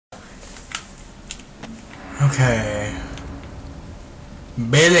Okay.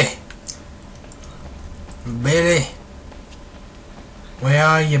 Billy! Billy! Where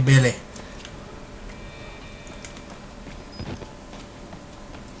are you, Billy?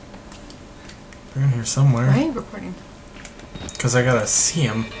 They're in here somewhere. Why are you recording? Because I gotta see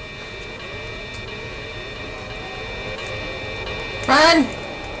him. Run!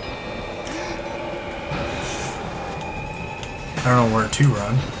 I don't know where to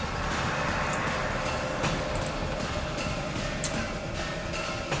run.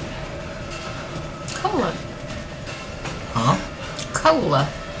 Cola. Huh? Cola.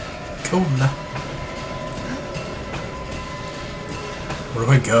 Cola. Where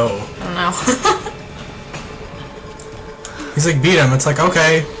do I go? I don't know. He's like, beat him. It's like,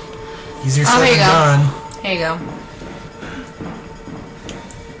 okay. Easier said than done. Here you go.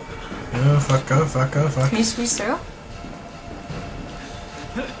 Oh, fuck, oh, fuck, oh, fuck. Can you squeeze through?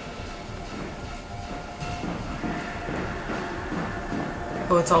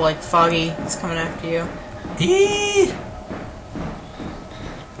 Oh, it's all like foggy. It's coming after you. Eee!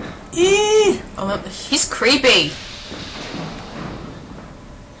 Eee! Oh, look, he's creepy.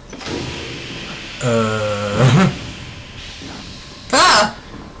 Ah!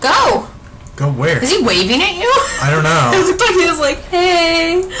 Go! Go where? Is he waving at you? I don't know. It looked like he was like,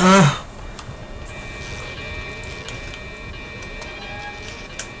 hey!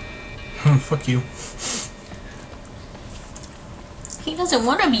 Fuck you. He doesn't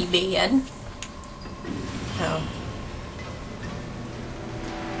want to be bad. Oh.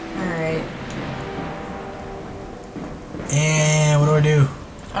 Alright. And what do I do?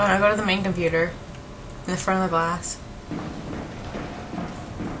 I want to go to the main computer. In the front of the glass.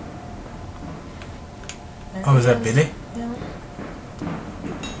 There Oh, is that it Billy? Yeah.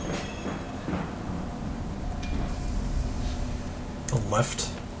 The left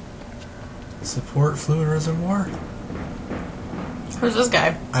support fluid reservoir? Who's this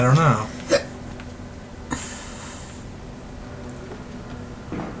guy? I don't know.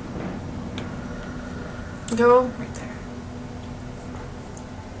 Go right there.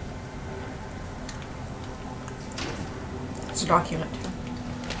 It's a document too.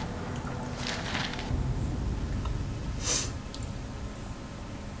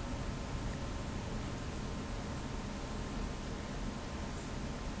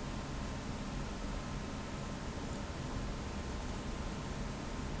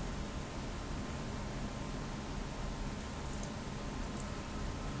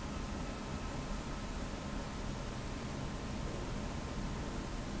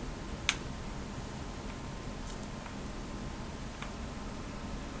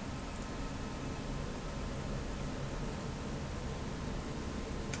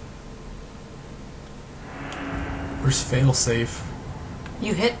 Where's failsafe?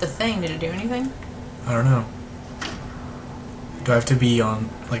 You hit the thing. Did it do anything? I don't know. Do I have to be on,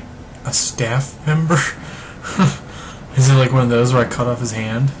 like, a staff member? Is it like one of those where I cut off his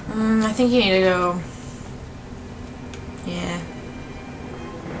hand? I think you need to go. Yeah.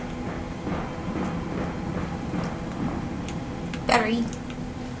 Battery.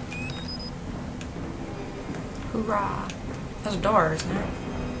 Hoorah. There's a door, isn't there?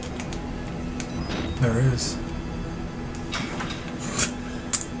 There is.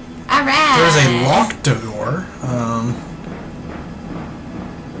 Alright. There's a locked door.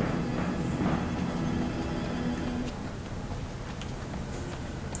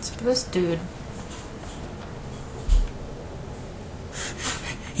 It's for this dude.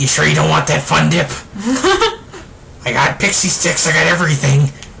 You sure you don't want that fun dip? I got pixie sticks, I got everything.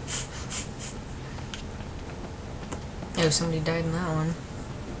 Oh, somebody died in that one.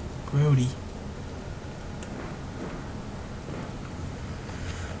 Grody.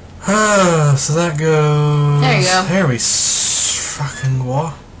 So that goes... There you go. There we fucking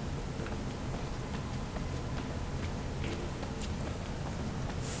go.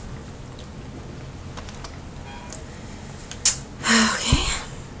 Okay.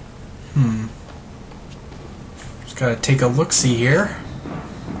 Just gotta take a look-see here.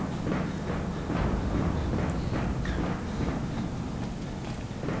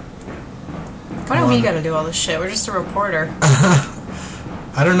 Why do we gotta do all this shit? We're just a reporter.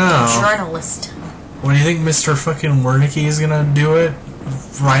 I don't know. Journalist. What do you think Mr. fucking Wernicke is gonna do it?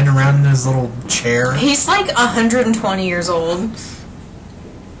 Riding around in his little chair? He's like 120 years old.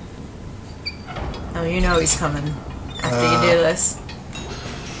 Oh, you know he's coming after you do this.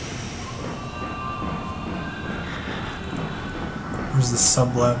 Where's the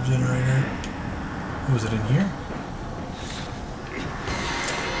sublab generator? Was it in here?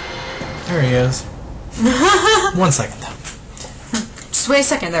 There he is. 1 second though. Just wait a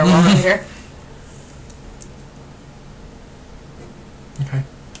second there while I'm here. Okay.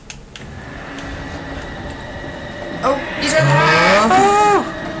 Oh, he's right there! Oh!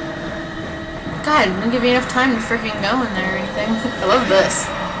 God, didn't give you enough time to freaking go in there or anything. I love this.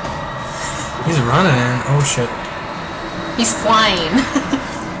 He's running in. Oh shit. He's flying.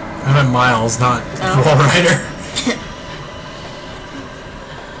 I meant Miles, not Walrider.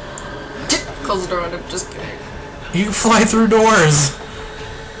 Close the door. I'm just kidding. You can fly through doors.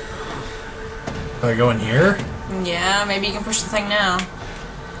 Do I go in here? Yeah, maybe you can push the thing now.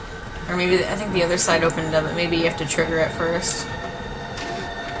 Or maybe, I think the other side opened up, but maybe you have to trigger it first.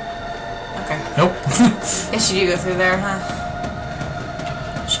 Okay. Nope. Guess you do go through there, huh?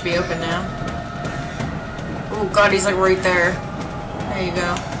 Should be open now. Oh god, he's like right there. There you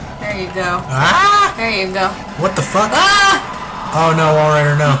go. There you go. Ah! There you go. What the fuck? Ah! Oh no,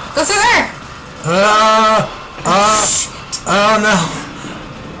 Walrider, no. Go through there! Oh no.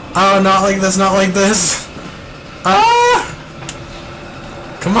 Oh, not like this, not like this. Ah!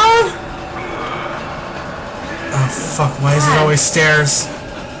 Come on! Oh fuck, why is it always stairs?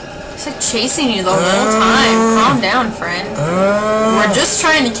 He's like chasing you the whole time. Calm down, friend. We're just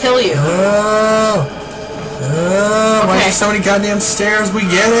trying to kill you. Why are there so many goddamn stairs? We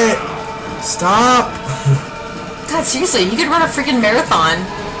get it! Stop! God, seriously, you could run a freaking marathon.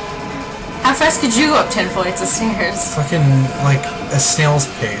 How fast could you go up 10 flights of stairs? Fucking, like, a snail's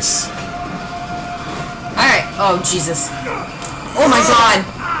pace. Alright. Oh, Jesus. Oh my god.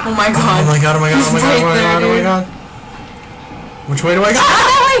 Oh my god. Oh my god, oh my god, oh my god, oh my god, oh my god. Which way do I go?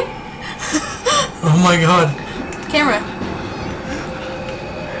 Oh my god. Camera.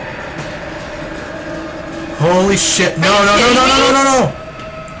 Holy shit. No, no, no, no, no, no, no, no.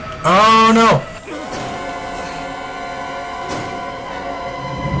 Oh no.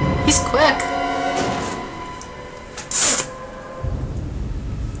 He's quick.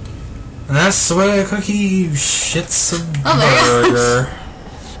 And that's the way a cookie shits a there you go. burger.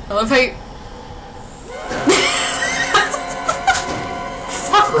 I love how you...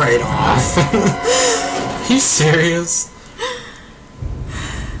 Fuck right off. You serious?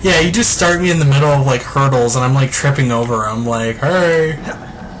 Yeah, you just start me in the middle of like hurdles and I'm like tripping over them like, hey.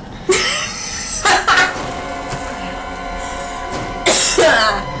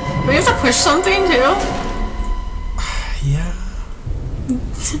 We have to push something too? Yeah.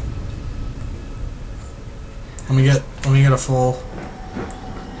 Let me get a full.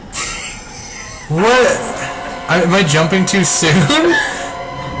 What? Am I jumping too soon?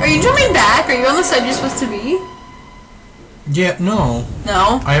 Are you jumping back? Are you on the side you're supposed to be? Yeah, no.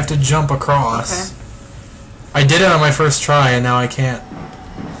 No? I have to jump across. Okay. I did it on my first try and now I can't.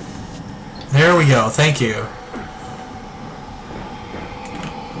 There we go, thank you.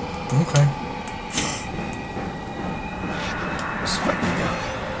 Okay.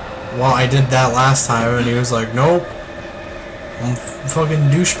 Well, I did that last time and he was like, nope. I'm fucking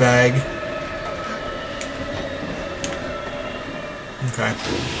douchebag. Okay.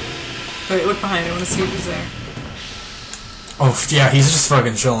 Wait, look behind me. I want to see if he's there. Oh, yeah, he's just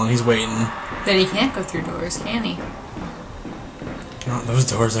fucking chilling. He's waiting. Then he can't go through doors, can he? Not those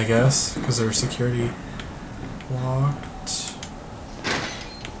doors, I guess, because they're security locked.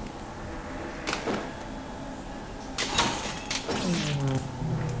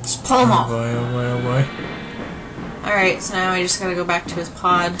 Just pull him off. Oh boy, oh boy, oh boy. Alright, so now I just gotta go back to his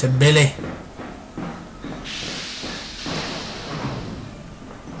pod. To Billy.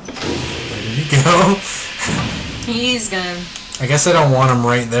 Where did he go? He's gonna... I guess I don't want him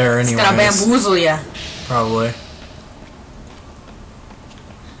right there anyways. He's gonna bamboozle ya. Probably.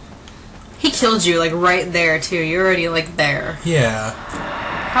 He killed you, like, right there, too. You're already, like, there. Yeah.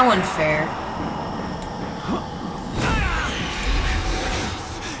 How unfair.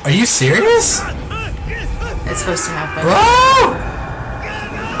 Are you serious? It's supposed to happen. Whoa!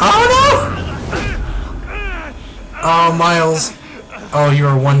 Oh no! Oh, Miles. Oh, you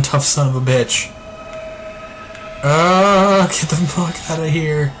are one tough son of a bitch. Get the fuck out of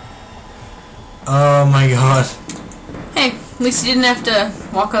here. Oh my god. Hey, at least you didn't have to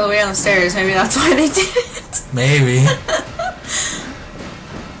walk all the way down the stairs. Maybe that's why they did it. Maybe.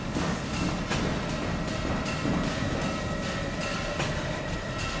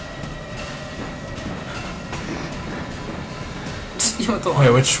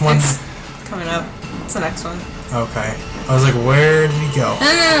 Wait, which one? It's coming up. It's the next one. Okay. I was like, where did he go? No,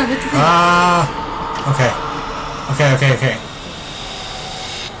 no, no. Okay. Okay, okay, okay.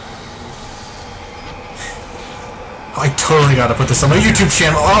 I totally gotta put this on my YouTube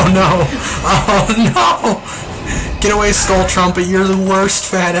channel. Oh no! Oh no! Get away, Skull Trumpet. You're the worst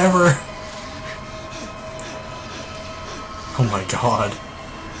fat ever. Oh my god.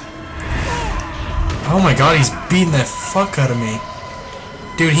 Oh my god, he's beating the fuck out of me.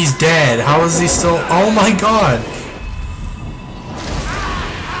 Dude, he's dead. How is he still... Oh my god!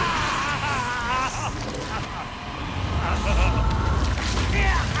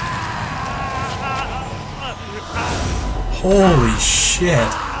 Holy shit.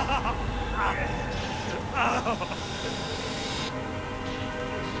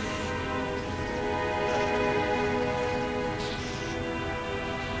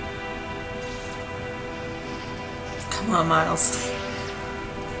 Come on, Miles.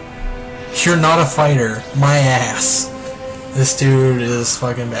 You're not a fighter. My ass. This dude is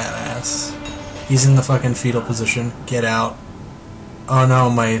fucking badass. He's in the fucking fetal position. Get out. Oh no,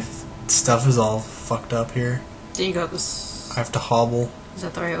 my stuff is all fucked up here. Do you go this? I have to hobble. Is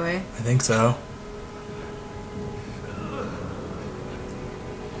that the right way? I think so.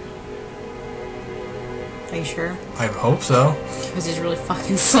 Are you sure? I hope so. Because he's really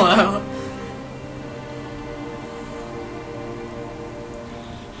fucking slow.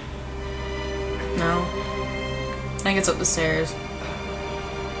 No. I think it's up the stairs.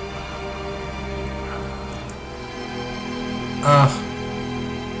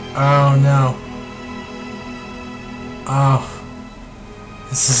 Oh no. Oh.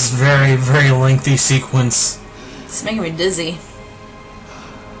 This is a very, very lengthy sequence. It's making me dizzy.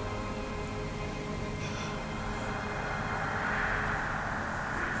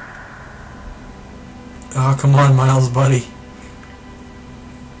 Oh, come on, Miles, buddy.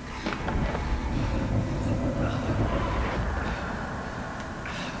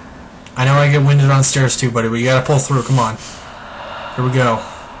 I know I get winded on stairs too, buddy, but you gotta pull through. Come on. Here we go.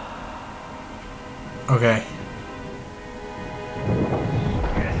 Okay.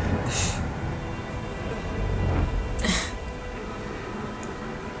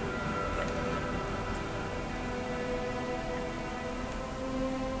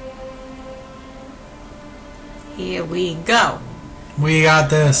 Here we go. We got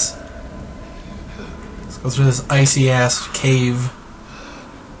this. Let's go through this icy ass cave.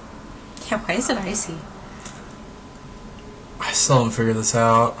 Yeah, why is it icy? I still haven't figured this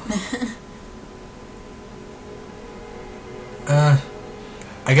out.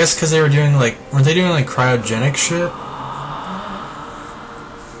 I guess because they were doing like, weren't they doing like cryogenic shit?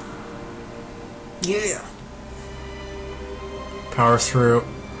 Yeah. Power through.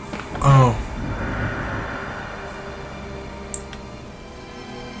 Oh.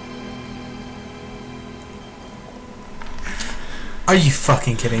 Are you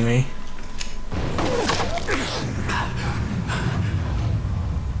fucking kidding me?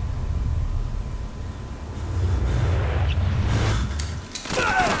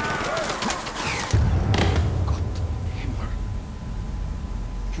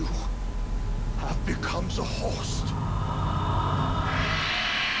 The host.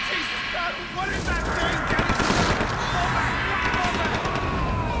 Jesus God, what is that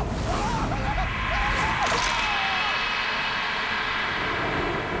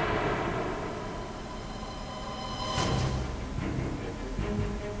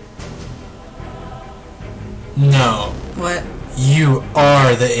thing? No. What? You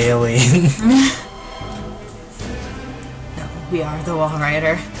are the alien. No, we are the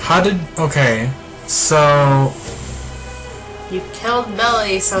Walrider. How did... Okay. So... You killed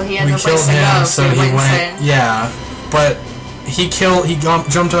Billy, so he had no we place killed to him, go, so he went... insane. Yeah. But... He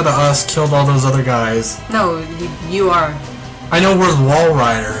jumped out of us, killed all those other guys. No, you are. I know we're the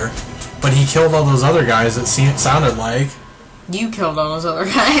Walrider, but he killed all those other guys, it sounded like. You killed all those other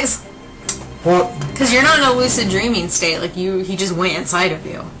guys. Well... Because you're not in a lucid dreaming state, like he just went inside of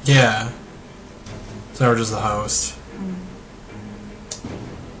you. Yeah. So we're just the host.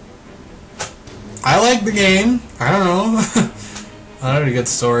 I like the game. I don't know. I had a good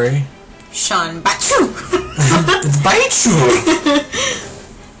story. Sean Bachu! It's Baichu!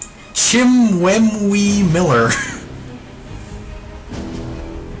 Chimwemwe Miller.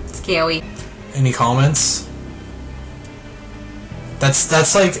 Scary. Any comments?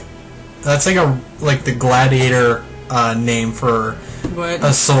 That's like the gladiator name for What?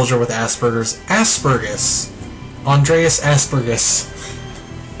 a soldier with Asperger's. Aspergus. Andreas Aspergus.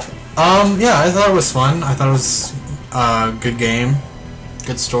 Yeah, I thought it was fun. I thought it was a good game.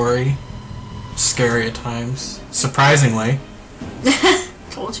 Good story. Scary at times. Surprisingly.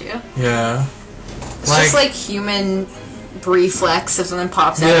 Told you. Yeah. It's just like human reflex if something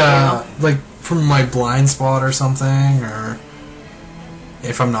pops out yeah, of like from my blind spot or something, or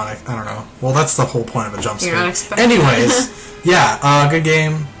if I'm not, I don't know. Well, that's the whole point of a jump scare. You're not expecting Anyways, yeah, good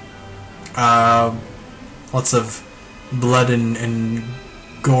game. Lots of blood and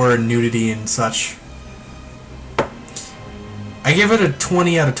gore and nudity and such. I give it a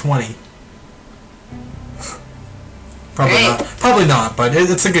 20 out of 20. Probably Great. not. Probably not, but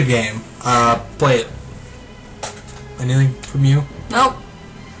it's a good game. Play it. Anything from you? Nope.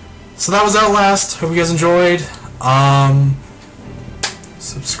 So that was Outlast. Hope you guys enjoyed.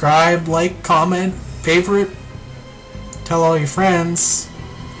 Subscribe, like, comment, favorite. Tell all your friends.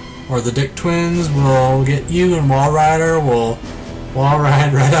 Or the Dick Twins will get you, and Walrider will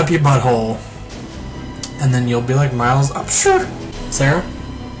ride right up your butthole. And then you'll be like Miles Upshur. Sarah?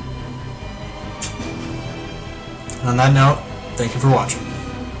 And on that note, thank you for watching.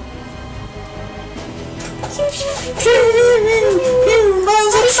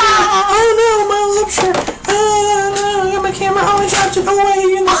 Miles Upshur! Oh no, Miles Upshur! Oh no, I got my camera. Oh, I dropped it away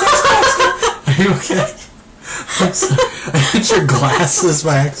in the face basket. Are you okay? I'm sorry. I hit your glasses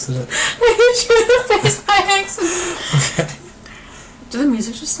by accident. I hit you in the face by accident. Okay. Did the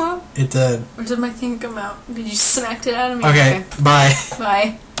music just stop? It did. Or did my thing come out? Did you smacked it out of me? Okay, bye.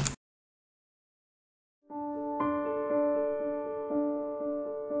 Bye.